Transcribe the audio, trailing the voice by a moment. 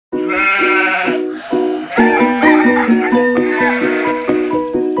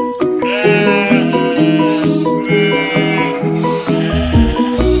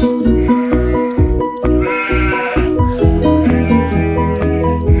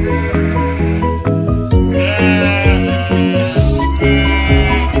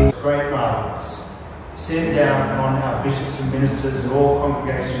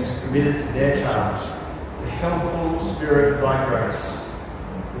congregations committed to their charge, the healthful spirit of thy grace,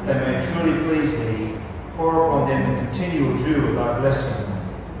 that they may truly please thee, pour upon them the continual dew of thy blessing.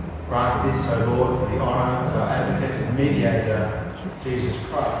 Grant this, O Lord, for the honour of our advocate and mediator, Jesus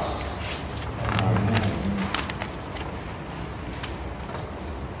Christ. Amen.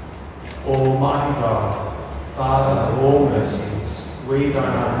 Almighty God, Father of all mercies, we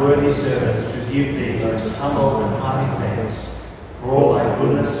thine unworthy servants do give thee most humble and hearty thanks for all thy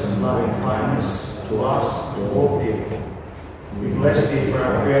goodness and loving kindness to us and all people. We bless thee for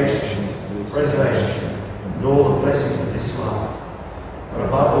our creation, preservation, and all the blessings of this life, but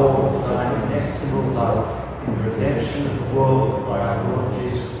above all for thine inestimable love in the redemption of the world by our Lord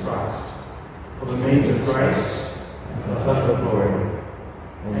Jesus Christ, for the means of grace and for the hope of glory.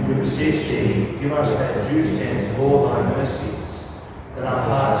 And we beseech thee, give us that due sense of all thy mercies, that our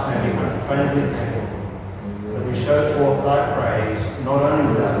hearts may be unfeignedly thankful, that we show forth thy praise not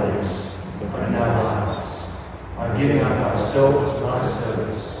only with our lips, but in our lives, by giving up ourselves to thy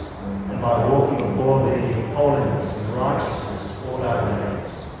service, and by walking before thee in holiness and righteousness all our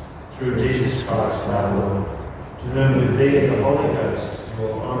days, through Jesus Christ our Lord, to whom with thee and the Holy Ghost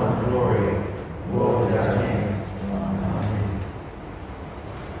all honour and glory, world without end.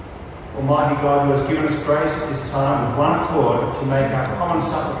 Almighty God, who has given us grace at this time with one accord to make our common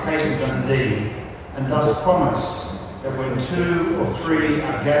supplications unto thee, and thus promise that when two or three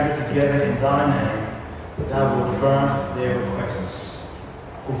are gathered together in thy name, that thou wilt grant their requests.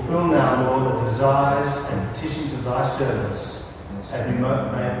 Fulfill now, Lord, the desires and petitions of thy servants, as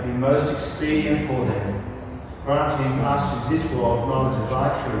may be most expedient for them, granting us in this world knowledge of thy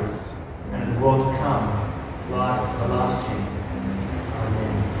truth, and in the world to come, life everlasting.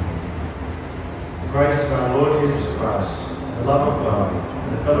 Amen. The grace of our Lord Jesus Christ, and the love of God,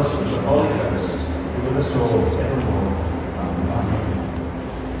 and the fellowship of the Holy Ghost, be with us all evermore. Amen.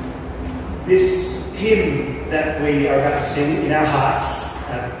 This hymn that we are about to sing in our hearts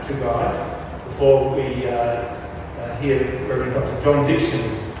to God, before we hear Reverend Dr. John Dixon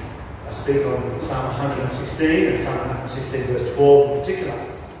speak on Psalm 116 and Psalm 116 verse 12 in particular.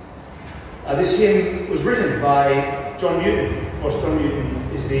 This hymn was written by John Newton. Of course, John Newton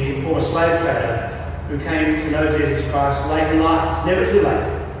is the former slave trader who came to know Jesus Christ late in life. It's never too late.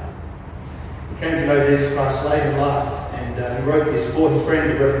 He came to know Jesus Christ late in life, and he wrote this for his friend,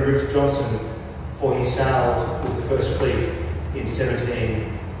 the Reverend Richard Johnson, before he sailed with the First Fleet in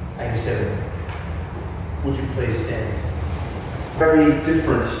 1787. Would you please stand? Very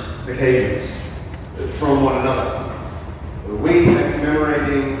different occasions from one another. We are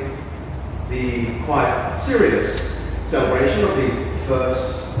commemorating the quite serious celebration of the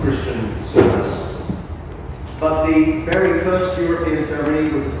first Christian service. But the very first European ceremony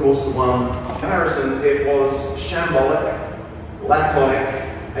was, of course, the one in comparison. It was shambolic, laconic,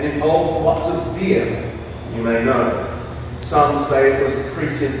 and involved lots of beer, you may know. Some say it was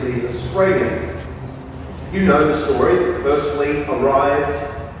presciently Australian. You know the story. The First Fleet arrived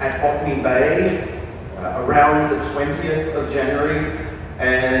at Botany Bay around the 20th of January,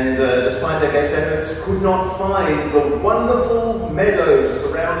 and despite their best efforts, could not find the wonderful meadows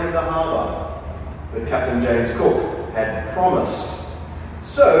surrounding the harbour that Captain James Cook had promised.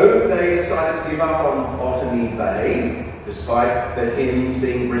 So they decided to give up on Botany Bay, despite the hymns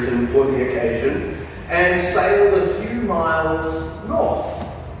being written for the occasion, and sailed a few miles north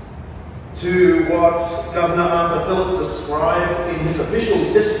to what Governor Arthur Phillips described in his official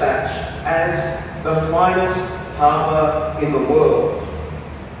dispatch as the finest harbour in the world,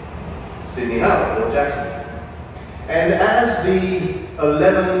 Sydney Harbour, Port Jackson. And as the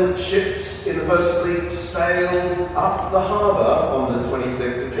 11 ships in the First Fleet sailed up the harbour on the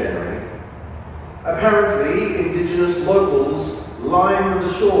 26th of January, apparently indigenous locals lined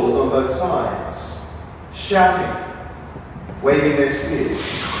the shores on both sides, shouting, waving their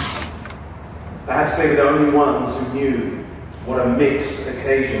spears. Perhaps they were the only ones who knew what a mixed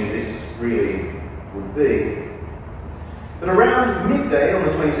occasion this really would be. But around midday on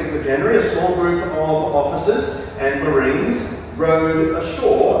the 26th of January, a small group of officers and Marines rowed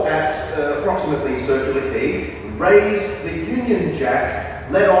ashore at approximately Circular Quay, raised the Union Jack,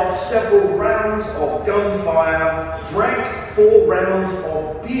 let off several rounds of gunfire, drank 4 rounds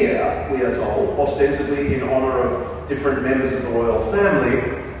of beer, we are told, ostensibly in honour of different members of the royal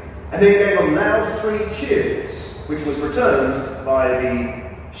family, and then gave a loud 3 cheers, which was returned by the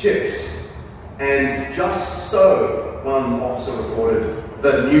ships. And just so, one officer reported,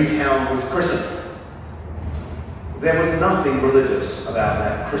 the new town was christened. There was nothing religious about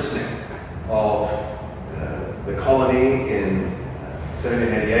that christening of the colony in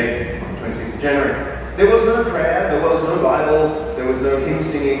 1788, on the 26th of January. There was no prayer, there was no Bible, there was no hymn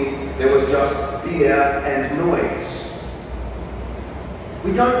singing, there was just beer and noise.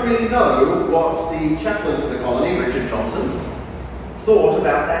 We don't really know what the chaplain to the colony, Richard Johnson, thought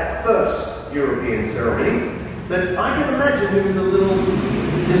about that first European ceremony, but I can imagine he was a little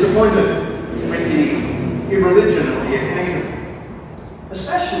disappointed with the irreligion of the occasion,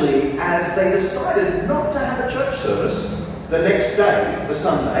 especially as they decided not to have a church service the next day, the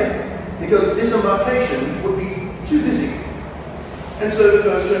Sunday, because disembarkation would be too busy. And so the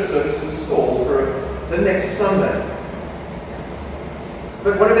first church service was stalled for the next Sunday.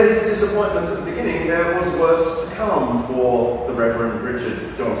 But whatever his disappointments at the beginning, there was worse to come for the Reverend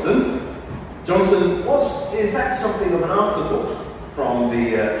Richard Johnson. Johnson was, in fact, something of an afterthought from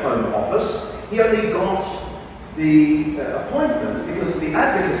the Home Office. He only got the appointment because of the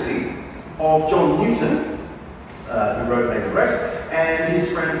advocacy of John Newton, who wrote Amazing Grace, and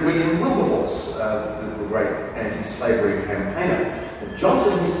his friend William Wilberforce, the great anti-slavery campaigner. And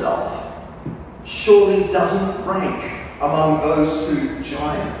Johnson himself surely doesn't rank among those two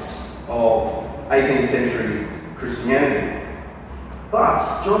giants of 18th century Christianity.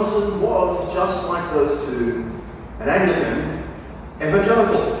 But Johnson was, just like those two, an Anglican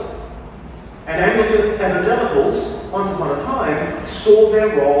evangelical. And Anglican evangelicals, once upon a time, saw their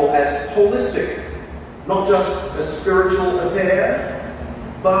role as holistic, not just a spiritual affair,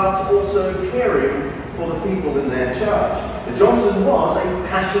 but also caring for the people in their charge. And Johnson was a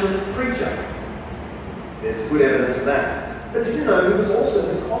passionate preacher. There's good evidence of that. But did you know he was also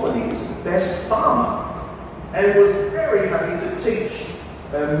the colony's best farmer and was very happy to teach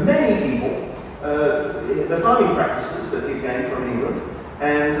many people the farming practices that he gained from England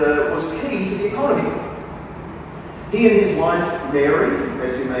and was key to the economy. He and his wife Mary,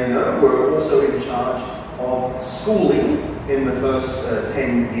 as you may know, were also in charge of schooling in the first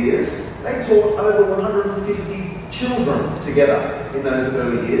 10 years. They taught over 150 children together in those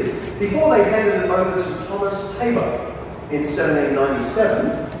early years before they handed it over to Thomas Tabor in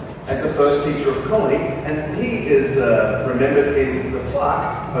 1797 as the first teacher of the colony, and he is remembered in the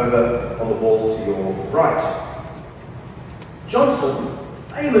plaque over on the wall to your right. Johnson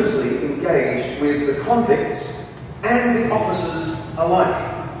famously engaged with the convicts and the officers alike,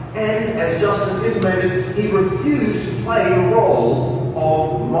 and as Justin intimated, he refused to play the role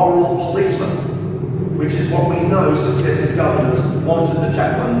of moral policeman, which is what we know successive governors wanted the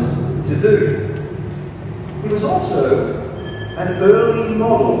chaplains to do. He was also an early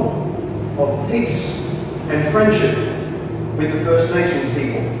model of peace and friendship with the First Nations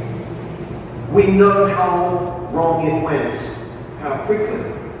people. We know how wrong it went, how quickly.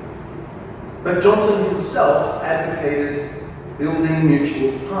 But Johnson himself advocated building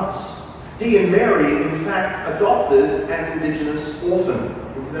mutual trust. He and Mary, in fact, adopted an Indigenous orphan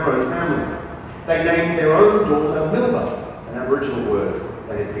into their own family. They named their own daughter Milba, an Aboriginal word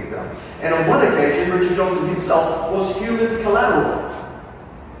they had picked up. And on one occasion, Richard Johnson himself was human collateral.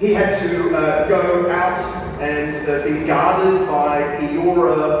 He had to go out and be guarded by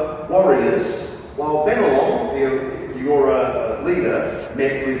Eora warriors, while Bennelong, the Eora leader,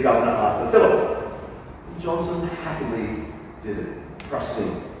 met with Governor Arthur Phillip. Johnson happily did it,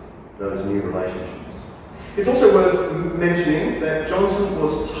 trusting those new relationships. It's also worth mentioning that Johnson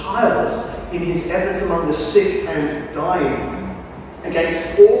was tireless in his efforts among the sick and dying.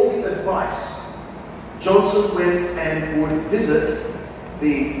 Against all the advice, Johnson went and would visit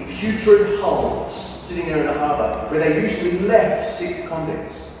the putrid hulls sitting there in the harbour, where they usually left sick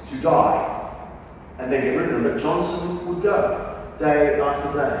convicts to die and then get rid of them. But Johnson would go day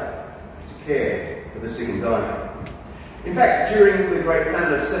after day to care for the sick and dying. In fact, during the Great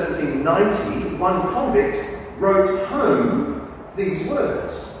Famine of 1790, one convict wrote home these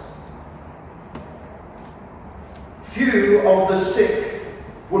words: "Few of the sick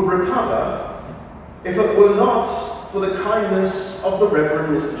would recover if it were not for the kindness of the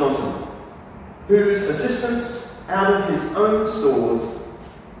Reverend Mr. Johnson, whose assistance out of his own stores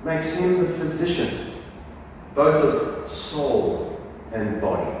makes him the physician, both of soul and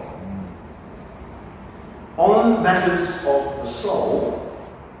body." On matters of the soul,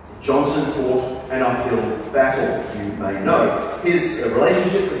 Johnson fought an uphill battle, you may know. His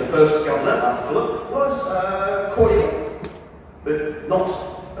relationship with the first governor, Arthur Phillip, was cordial, but not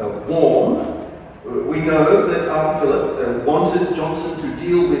warm. We know that Arthur Phillip wanted Johnson to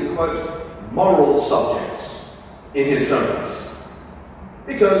deal with, quote, moral subjects in his sermons,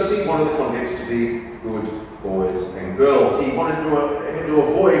 because he wanted the convicts to be good boys and girls. He wanted to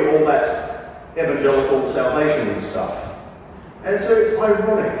avoid all that evangelical salvation stuff. And so it's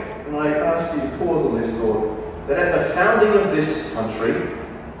ironic, and I ask you to pause on this thought, that at the founding of this country,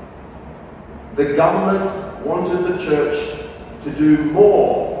 the government wanted the church to do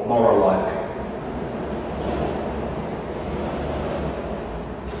more moralising.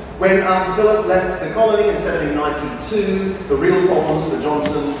 When Philip left the colony in 1792, the real problems for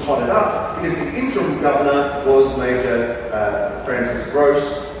Johnson potted up because the interim governor was Major Francis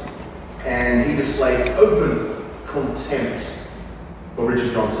Grose, and he displayed open contempt for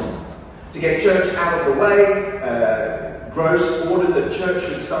Richard Johnson. To get church out of the way, Grose ordered that church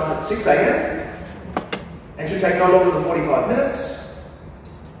should start at 6 a.m. and should take no longer than 45 minutes.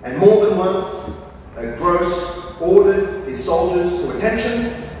 And more than once, Grose ordered his soldiers to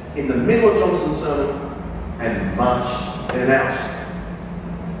attention in the middle of Johnson's sermon and marched them out.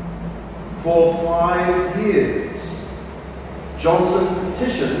 For 5 years, Johnson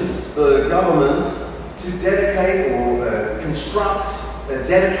petitioned the government to dedicate or construct a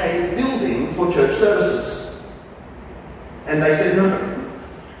dedicated building for church services. And they said no.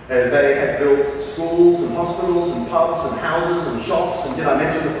 They had built schools and hospitals and pubs and houses and shops, and did I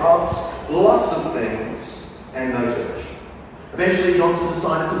mention the pubs? Lots of things, and no church. Eventually, Johnson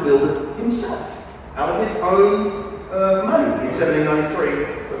decided to build it himself, out of his own money in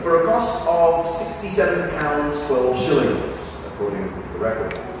 1793, for a cost of £67 12 shillings, according to the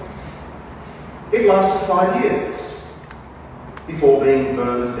record. It lasted 5 years before being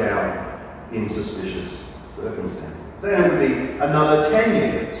burned down in suspicious circumstances. Then it would be another 10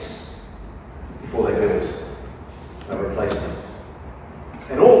 years before they built a replacement.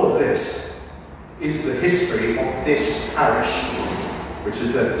 And all of this is the history of this parish, which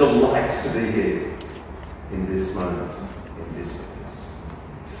is a delight to be here in this moment, in this witness.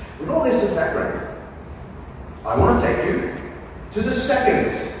 With all this as background, I want to take you to the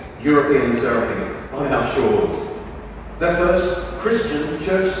second European ceremony on our shores, the first Christian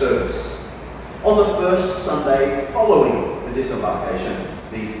church service, on the first Sunday following the disembarkation,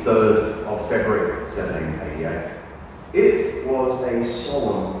 the 3rd of February 1788. It was a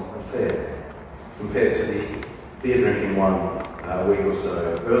solemn affair compared to the beer-drinking one a week or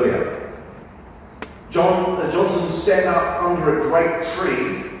so earlier. Johnson set up under a great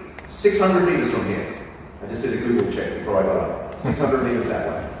tree 600 metres from here. I just did a Google check before I got up. 600 metres that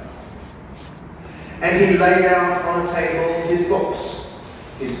way. And he laid out on a table his books.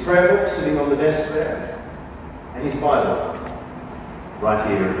 His prayer book sitting on the desk there, and his Bible right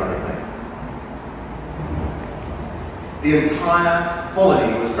here in front of me. The entire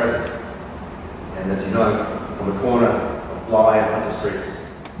colony was present. And as you know, on the corner of Bligh and Hunter Streets,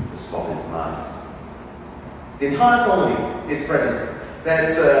 the spot is marked. The entire colony is present.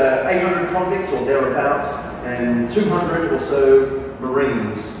 That's 800 convicts or thereabouts, and 200 or so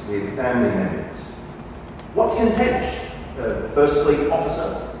Marines with family members. Watkins Tench, First Fleet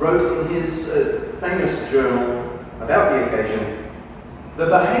officer, wrote in his famous journal about the occasion, the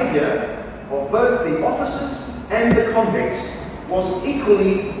behaviour of both the officers and the convicts was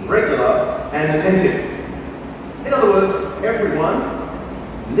equally regular and attentive. In other words,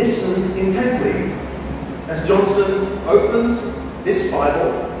 everyone listened intently as Johnson opened this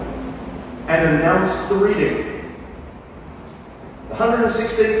Bible and announced the reading. The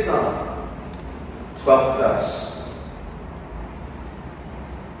 116th Psalm, 12th verse.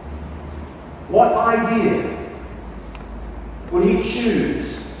 What idea would he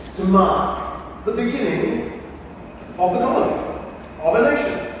choose to mark the beginning of the colony, of a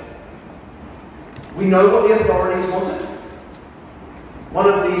nation? We know what the authorities wanted. One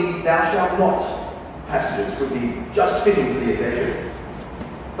of the thou shalt not passages would be just fitting for the occasion.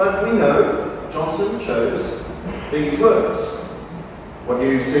 But we know Johnson chose these words. What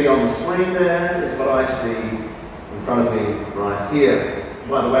you see on the screen there is what I see in front of me right here.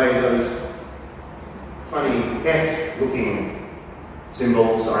 By the way, those funny F-looking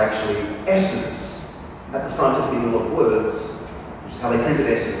symbols are actually S's at the front of middle of words, which is how they printed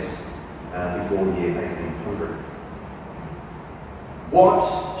S's before the year 1800.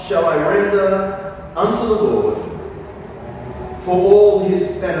 What shall I render unto the Lord for all his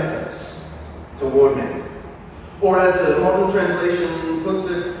benefits toward me? Or as a modern translation puts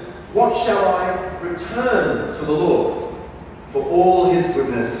it, what shall I return to the Lord for all his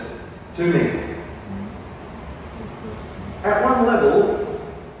goodness to me? At one level,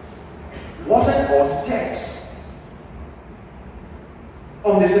 what an odd text.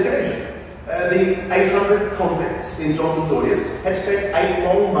 On this occasion, the 800 convicts in Johnson's audience had spent 8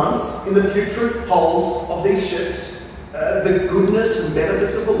 long months in the putrid holds of these ships. The goodness and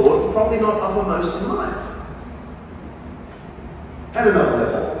benefits of the Lord were probably not uppermost in mind. At another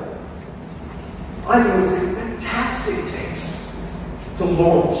level, I think it's a fantastic text to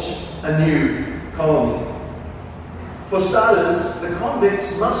launch a new colony. For starters, the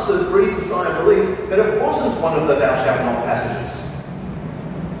convicts must have breathed a sigh of relief that it wasn't one of the thou shalt not passages.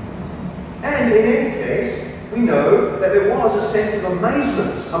 And in any case, we know that there was a sense of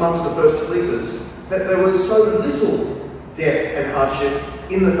amazement amongst the first fleeters that there was so little death and hardship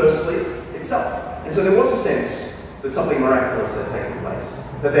in the first fleet itself. And so there was a sense that something miraculous had taken place,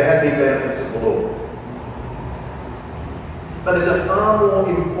 that there had been benefits of the Lord. But there's a far more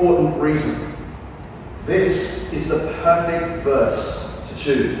important reason. This is the perfect verse to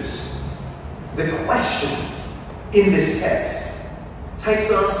choose. The question in this text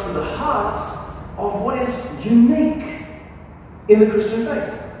takes us to the heart of what is unique in the Christian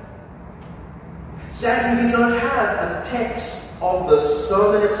faith. Sadly, we don't have a text of the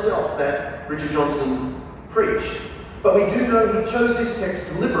sermon itself that Richard Johnson preached. But we do know he chose this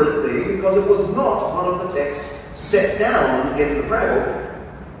text deliberately because it was not one of the texts set down in the prayer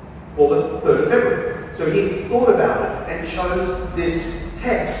book for the 3rd of February. So he thought about it and chose this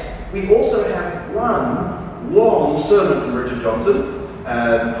text. We also have one long sermon from Richard Johnson,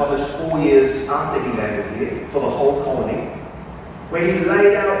 published 4 years after he landed here, for the whole colony, where he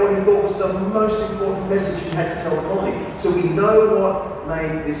laid out what he thought was the most important message he had to tell the colony. So we know what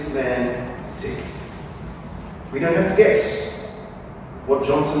made this man tick. We don't have to guess what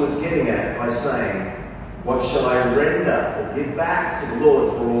Johnson was getting at by saying, "What shall I render or give back to the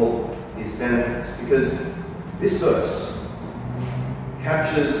Lord for all his benefits?" Because this verse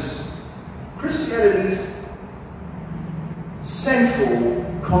captures Christianity's central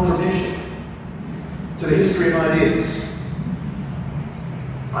contribution to the history of ideas.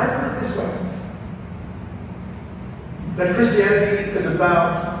 I put it this way: that Christianity is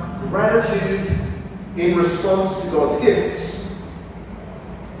about gratitude in response to God's gifts,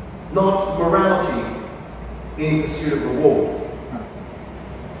 not morality in pursuit of reward.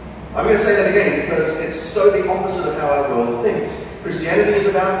 I'm going to say that again because it's so the opposite of how our world thinks. Christianity is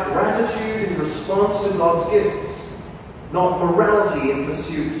about gratitude in response to God's gifts, not morality in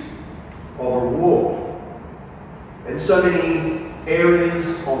pursuit of a reward. In so many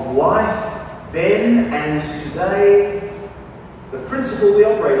areas of life, then and today, the principle we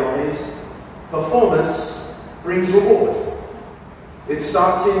operate on is performance brings reward. It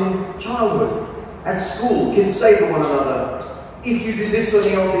starts in childhood. At school, kids say to one another, "If you do this,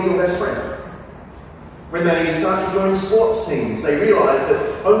 then I'll be your best friend." When they start to join sports teams, they realise that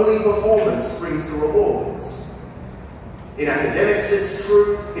only performance brings the rewards. In academics, it's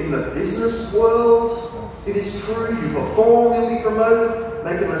true. In the business world, it is true. You perform, you'll be promoted.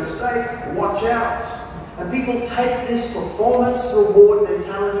 Make a mistake, watch out. And people take this performance reward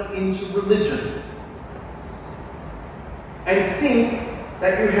mentality into religion and think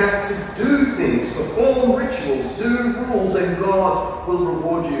that you have to do things, perform rituals, do rules, and God will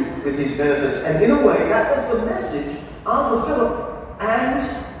reward you with his benefits. And in a way, that was the message Arthur Phillip and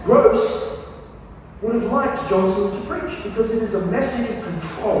Gross would have liked Johnson to preach, because it is a message of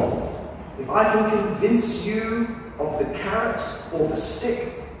control. If I can convince you of the carrot or the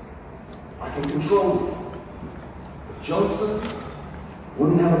stick, I can control you. But Johnson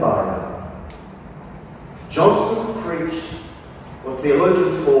wouldn't have a barrier. Johnson preached what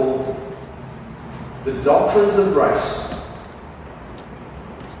theologians call the doctrines of grace.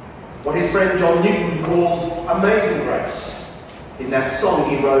 What his friend John Newton called amazing grace in that song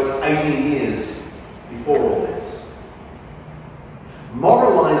he wrote 18 years before all this.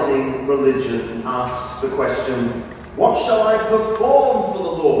 Moralizing religion asks the question, what shall I perform for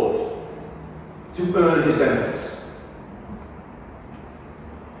the Lord to earn his benefits?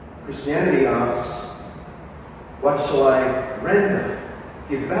 Christianity asks, what shall I render,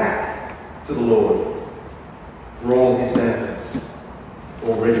 give back to the Lord for all his benefits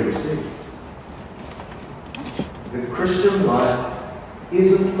already received? The Christian life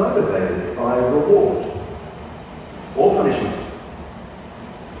isn't motivated by reward or punishment.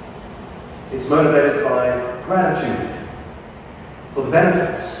 It's motivated by gratitude for the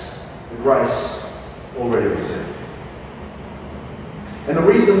benefits, the grace already received. And the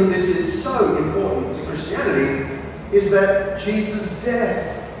reason this is so important to Christianity is that Jesus'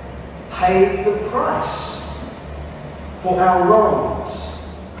 death paid the price for our wrongs.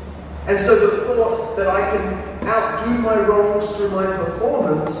 And so the thought that I can outdo my wrongs through my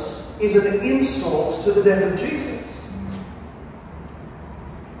performance is an insult to the death of Jesus.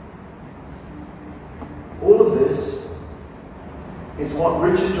 All of this is what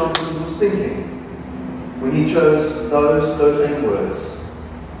Richard Johnson was thinking when he chose those 13 words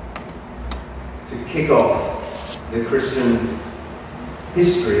to kick off the Christian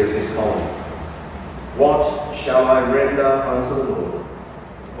history of this colony. What shall I render unto the Lord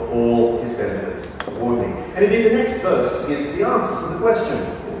for all his benefits toward me? And indeed the next verse gives the answer to the question.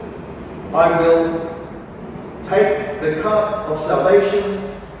 I will take the cup of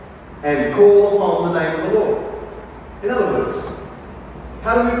salvation and call upon the name of the Lord. In other words,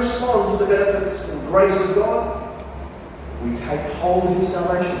 how do we respond to the benefits and grace of God? We take hold of His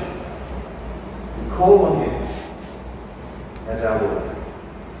salvation. We call on Him as our Lord.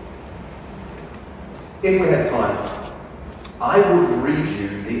 If we had time, I would read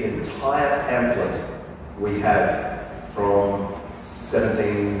you the entire pamphlet we have from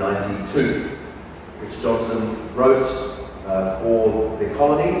 1792, which Johnson wrote for the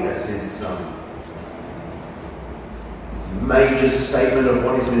colony as his major statement of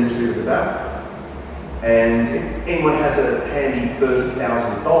what his ministry was about. And if anyone has a handy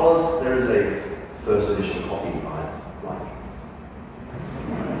 $30,000, there is a first edition copy I'd like.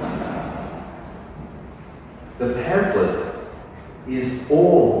 The pamphlet is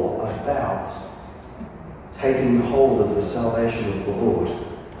all about taking hold of the salvation of the Lord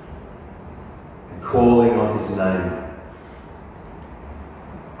and calling on His name.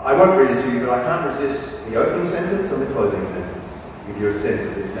 I won't read it to you, but I can't resist the opening sentence and the closing sentence to give you a sense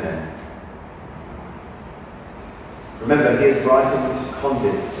of this man. Remember, he is writing to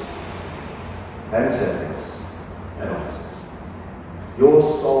convicts and settlers and officers. Your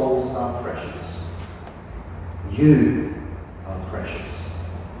souls are precious. You are precious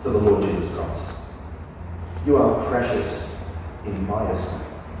to the Lord Jesus Christ. You are precious in my estimate.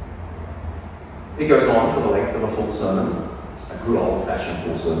 It goes on for the length of a full sermon, a good old-fashioned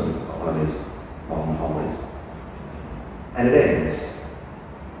full sermon, not one of these modern homilies. And it ends,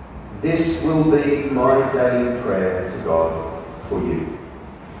 this will be my daily prayer to God for you,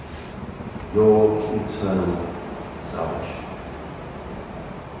 your eternal salvation.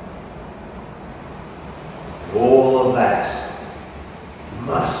 All of that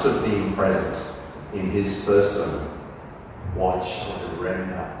must have been present in his first sermon. What shall I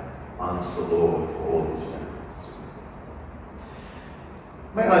render unto the Lord for all his benefits?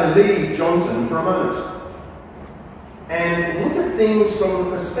 May I leave Johnson for a moment and look at things from the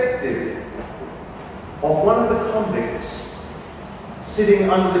perspective of one of the convicts sitting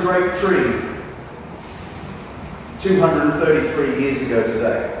under the great tree 233 years ago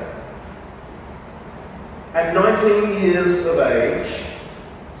today. At 19 years of age,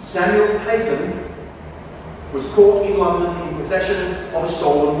 Samuel Peyton was caught in London in possession of a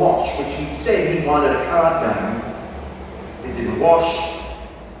stolen watch, which he said he won at a card game. It didn't wash,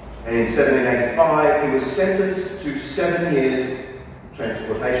 and in 1785 he was sentenced to 7 years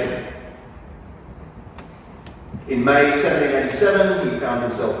transportation. In May 1787, he found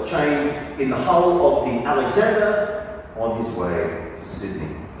himself chained in the hull of the Alexander on his way to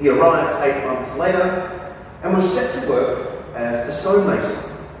Sydney. He arrived 8 months later and was set to work as a stonemason,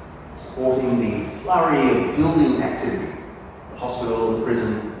 supporting the flurry of building activity, the hospital, the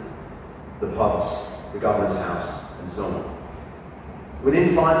prison, the pubs, the governor's house, and so on.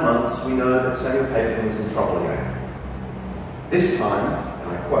 Within 5 months, we know that Samuel Peyton was in trouble again. This time,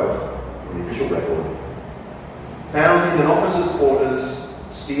 and I quote from the official record, found in an officer's quarters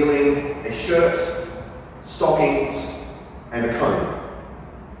stealing a shirt, stockings, and a comb.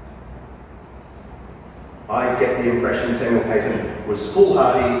 I get the impression Samuel Peyton was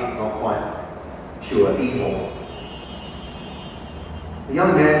foolhardy, not quite pure evil. The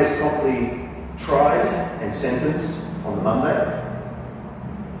young man was promptly tried and sentenced on the Monday.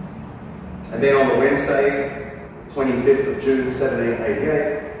 And then on the Wednesday, 25th of June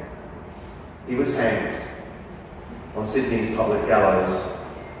 1788, he was hanged on Sydney's public gallows,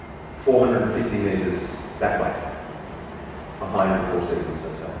 450 metres that way, behind the Four Seasons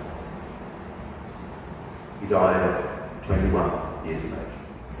Hotel. He died at 21 years of age.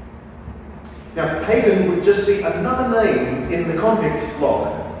 Now, Peyton would just be another name in the convict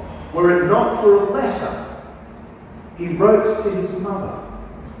log, were it not for a letter he wrote to his mother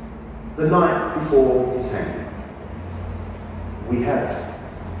the night before his hanging. We have it.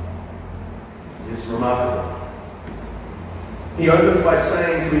 It is remarkable. He opens by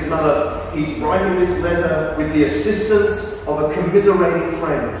saying to his mother, he's writing this letter with the assistance of a commiserating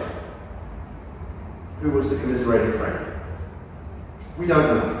friend. Who was the commiserating friend? We don't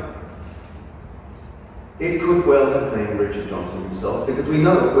know. It could well have been Richard Johnson himself, because we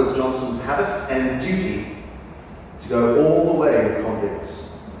know it was Johnson's habit and duty to go all the way with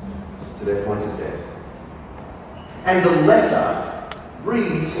convicts to their point of death. And the letter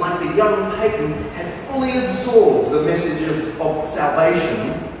reads like the young Peyton had fully absorbed the messages of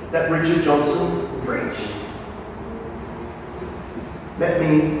salvation that Richard Johnson preached. Let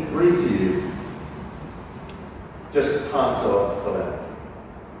me read to you just parts of the letter.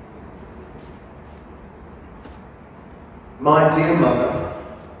 My dear mother,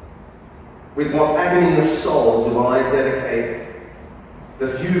 with what agony of soul do I dedicate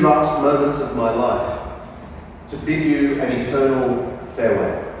the few last moments of my life to bid you an eternal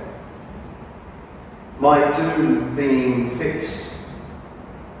farewell. My doom being fixed,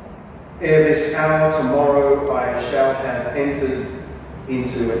 ere this hour tomorrow I shall have entered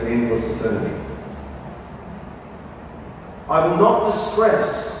into an endless eternity. I will not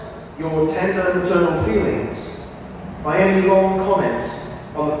distress your tender maternal feelings by any long comments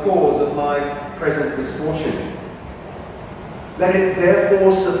on the cause of my present misfortune. Let it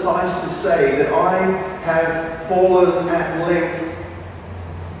therefore suffice to say that I have fallen at length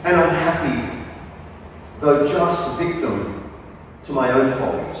an unhappy, though just victim to my own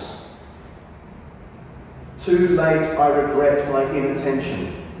follies. Too late I regret my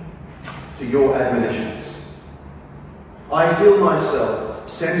inattention to your admonitions. I feel myself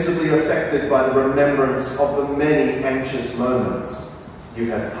sensibly affected by the remembrance of the many anxious moments you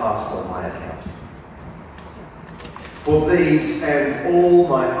have passed on my account. For these and all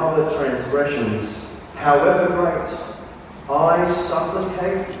my other transgressions, however great, I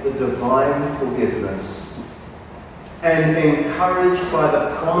supplicate the divine forgiveness, and encouraged by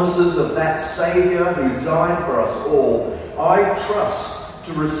the promises of that Saviour who died for us all, I trust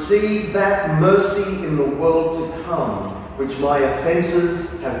to receive that mercy in the world to come, which my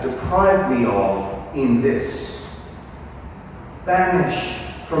offences have deprived me of in this. Banish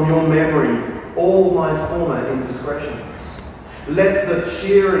from your memory all my former indiscretions. Let the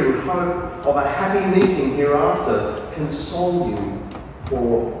cheering hope of a happy meeting hereafter console you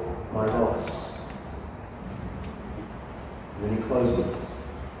for my loss. And then he closes.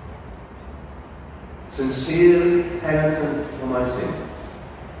 Sincerely penitent for my sins,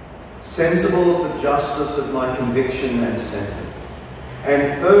 sensible of the justice of my conviction and sentence,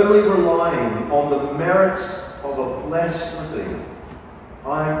 and firmly relying on the merits of a blessed Redeemer,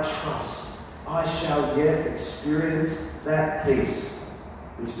 I trust I shall yet experience that peace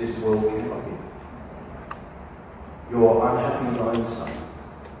which this world cannot give. Your unhappy dying son,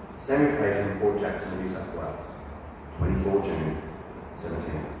 Samuel Payton, Port Jackson, New South Wales, 24 June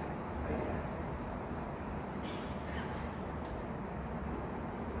 1788.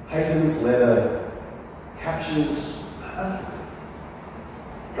 Payton's letter captures perfectly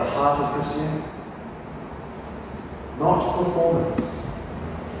the heart of Christianity, not performance,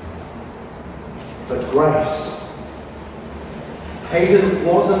 but grace. Payton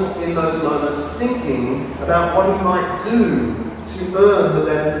wasn't in those moments thinking about what he might do to earn the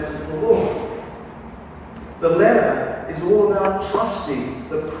benefits of the Lord. The letter is all about trusting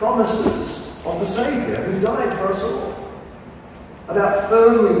the promises of the Saviour who died for us all, about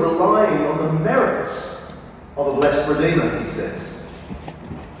firmly relying on the merits of a blessed Redeemer, he says.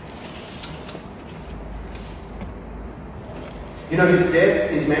 You know, his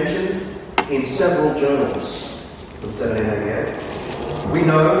death is mentioned in several journals from 1788. We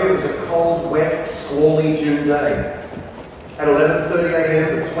know it was a cold, wet, squally June day. At 11:30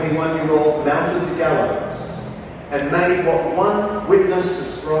 a.m, the 21-year-old mounted the gallows and made what one witness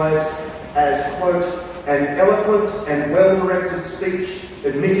describes as, quote, an eloquent and well-directed speech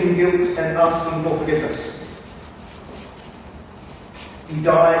admitting guilt and asking for forgiveness. He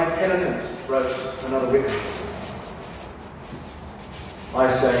died penitent, wrote another witness. I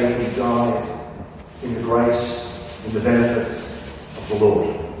say he died in the grace and the benefits of the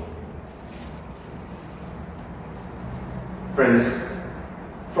Lord. Friends,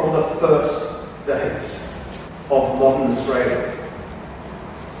 from the first days of modern Australia,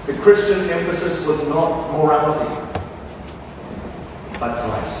 the Christian emphasis was not morality, but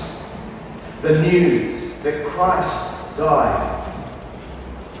grace. The news that Christ died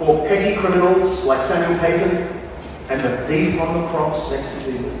for petty criminals like Samuel Payton and the thief on the cross next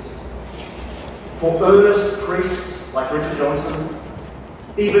to Jesus, for earnest priests like Richard Johnson,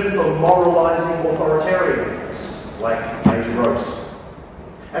 even for moralising authoritarians like Major Gross,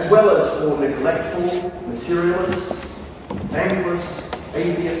 as well as for neglectful materialists, thankless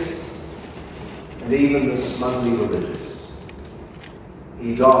atheists, and even the smugly religious.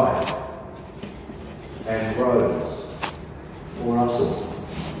 He died and rose for us all.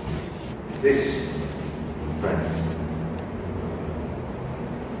 This, friends,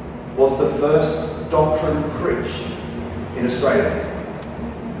 was the first doctrine preached in Australia.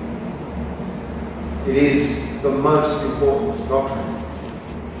 It is the most important doctrine.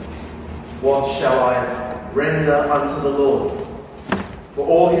 What shall I render unto the Lord for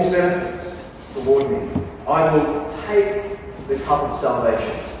all his benefits toward me? I will take the cup of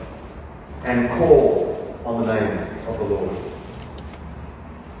salvation and call on the name of the Lord.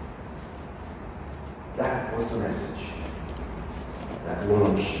 That was the message that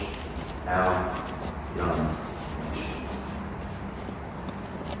launch our young nation.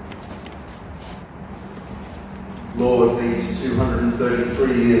 Lord, these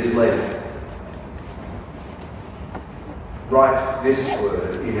 233 years later, write this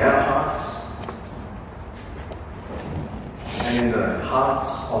word in our hearts and in the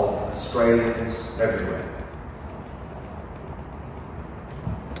hearts of Australians everywhere.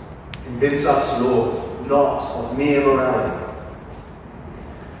 Convince us, Lord, not of mere morality,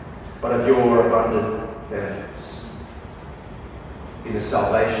 but of your abundant benefits in the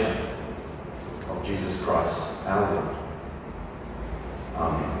salvation of Jesus Christ, our Lord.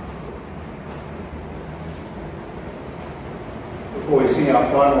 Amen. Before we sing our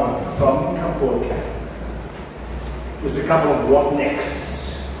final song, come forward, Kat. Just a couple of what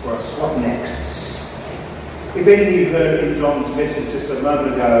nexts for us. What nexts? If any of you heard in John's message just a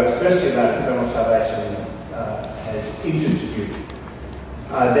moment ago, especially about eternal salvation, has interested you,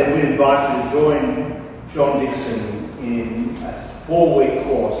 then we invite you to join John Dixon in a 4-week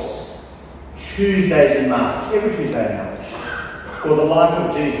course, Tuesdays in March, every Tuesday in March. It's called the Life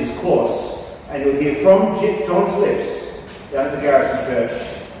of Jesus course, and you'll hear from John's lips down at the Garrison Church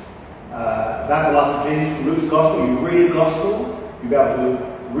about the life of Jesus from Luke's Gospel. You read the Gospel, you'll be able to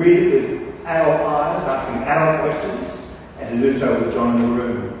read it with adult eyes, asking adult questions, and to do so with John in the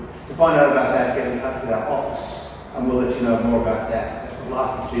room. To find out about that, get in touch with our office, and we'll let you know more about that. That's the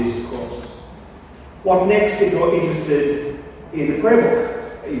Life of Jesus course. What next if you're interested in the prayer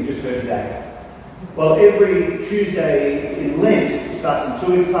book that you've just heard today? Well, every Tuesday in Lent, it starts in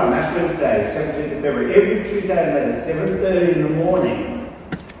 2 weeks' time, Ash Wednesday, 17th of February, every Tuesday in Lent at 7:30 in the morning.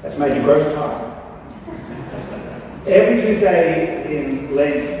 That's Major Gross time. Every Tuesday in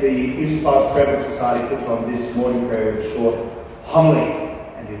Lent, the East Class Prayer Book Society puts on this morning prayer with a short homily.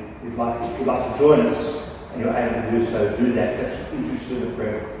 And if you'd like to join us and you're able to do so, do that. That's interested in the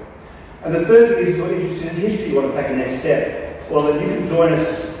prayer book. And the third thing is, if you're interested in history, you want to take a next step, well, then you can join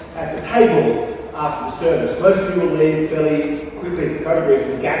us at the table after the service. Most of you will leave fairly quickly for photographs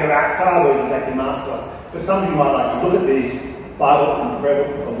and gather outside where you can take your mask off. But some of you might like to look at these Bible and prayer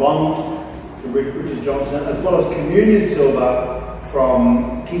book that belonged to Richard Johnson, as well as communion silver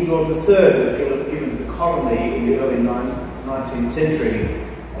from King George III, that was given to the colony in the early 19th century,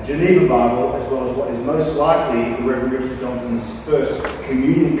 a Geneva Bible, as well as what is most likely the Reverend Richard Johnson's first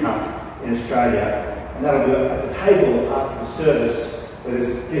communion cup in Australia. And that'll be at the table after the service where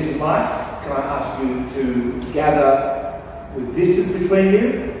there's a piece of light. Can I ask you to gather with distance between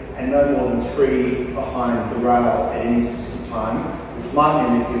you and no more than 3 behind the rail at any specific time, which might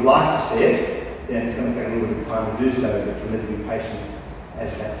mean if you'd like to see it, then it's going to take a little bit of time to do so, but you'll need to be patient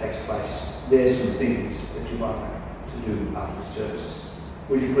as that takes place. There's some things that you might have to do after the service.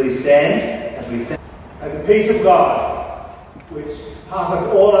 Would you please stand as we thank? May the peace of God, which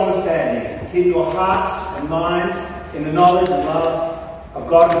passeth all understanding, keep your hearts and minds in the knowledge and love of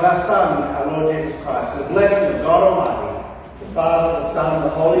God and our Son, our Lord Jesus Christ. And the blessing of God Almighty, the Father, the Son, and the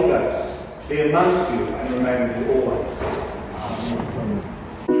Holy Ghost, be amongst you and remain with you always. Amen.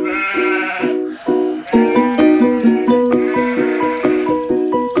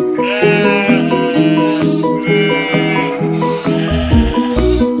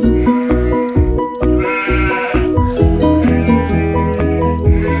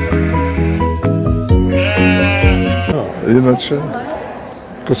 You're not sure?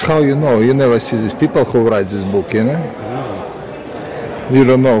 Because how you know? You never see these people who write this book, you know? No. You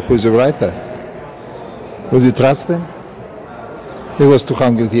don't know who's the writer. Would you trust them? It was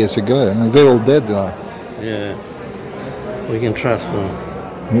 200 years ago, and they're all dead now. Yeah, we can trust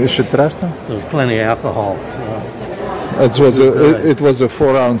them. You should trust them? There's plenty of alcohol. So. It was a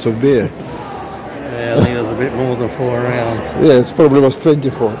 4 ounces of beer. Yeah, I think it was a bit more than 4 rounds. Yeah, it probably was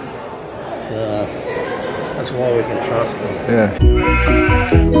 24. So that's why we can trust them. Yeah.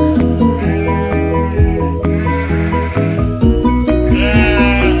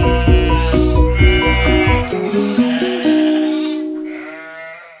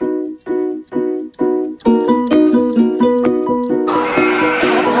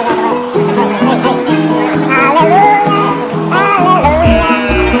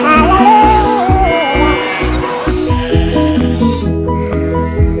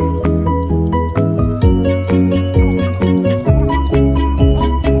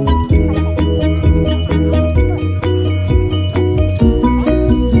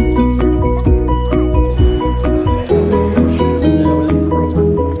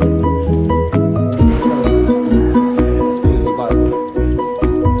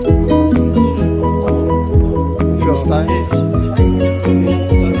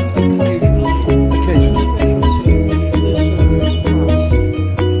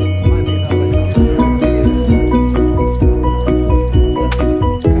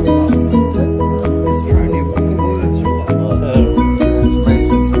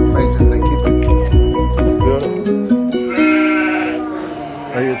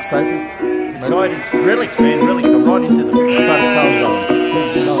 relics, man, relics. I'm right into them. Stary countdown.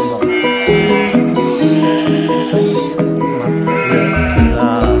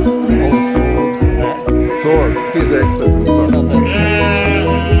 All the swords, that. Swords, he's an expert in swords.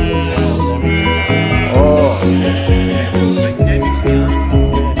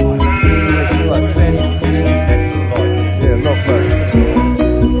 Yeah, not bad.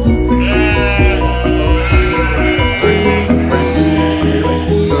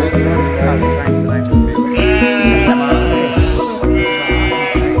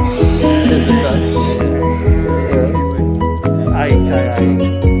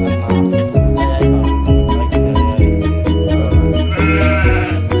 AKA